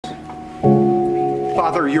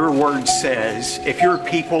Father, your word says, if your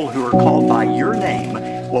people who are called by your name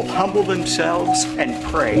will humble themselves and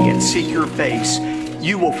pray and seek your face,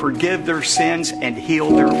 you will forgive their sins and heal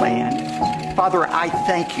their land. Father, I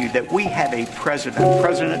thank you that we have a president,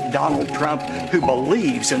 President Donald Trump, who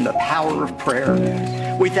believes in the power of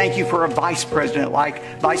prayer. We thank you for a vice president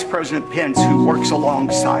like Vice President Pence, who works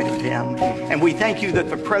alongside of him. And we thank you that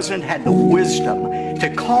the president had the wisdom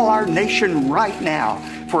to call our nation right now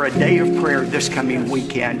for a day of prayer this coming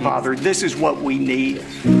weekend. Father, this is what we need.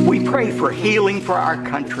 We pray for healing for our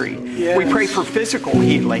country. Yes. We pray for physical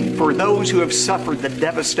healing for those who have suffered the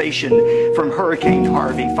devastation from Hurricane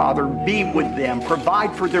Harvey. Father, be with them.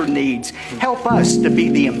 Provide for their needs. Help us to be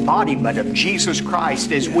the embodiment of Jesus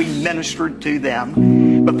Christ as we minister to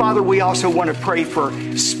them. But Father, we also want to pray for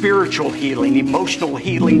spiritual healing, emotional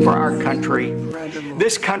healing for our country.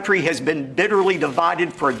 This country has been bitterly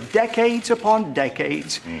divided for decades upon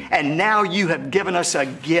decades, and now you have given us a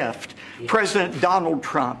gift. President Donald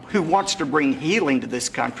Trump, who wants to bring healing to this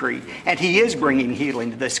country, and he is bringing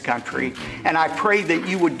healing to this country. And I pray that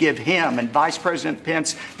you would give him and Vice President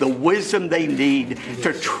Pence the wisdom they need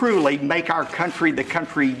to truly make our country the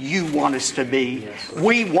country you want us to be.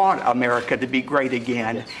 We want America to be great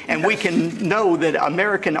again, and we can know that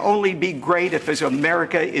America can only be great if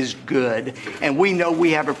America is good. And we know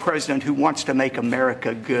we have a president who wants to make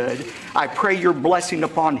America good. I pray your blessing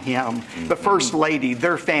upon him, the First Lady,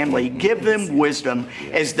 their family. Give them wisdom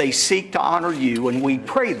as they seek to honor you. And we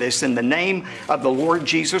pray this in the name of the Lord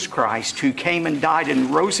Jesus Christ, who came and died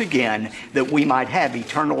and rose again that we might have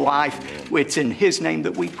eternal life. It's in his name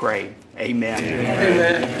that we pray. Amen.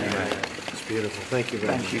 Amen. Amen. It's beautiful. Thank you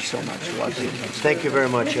very much. Thank you so much. Love you. Thank you very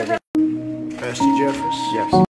much, everyone. Pastor Jeffress? Yes.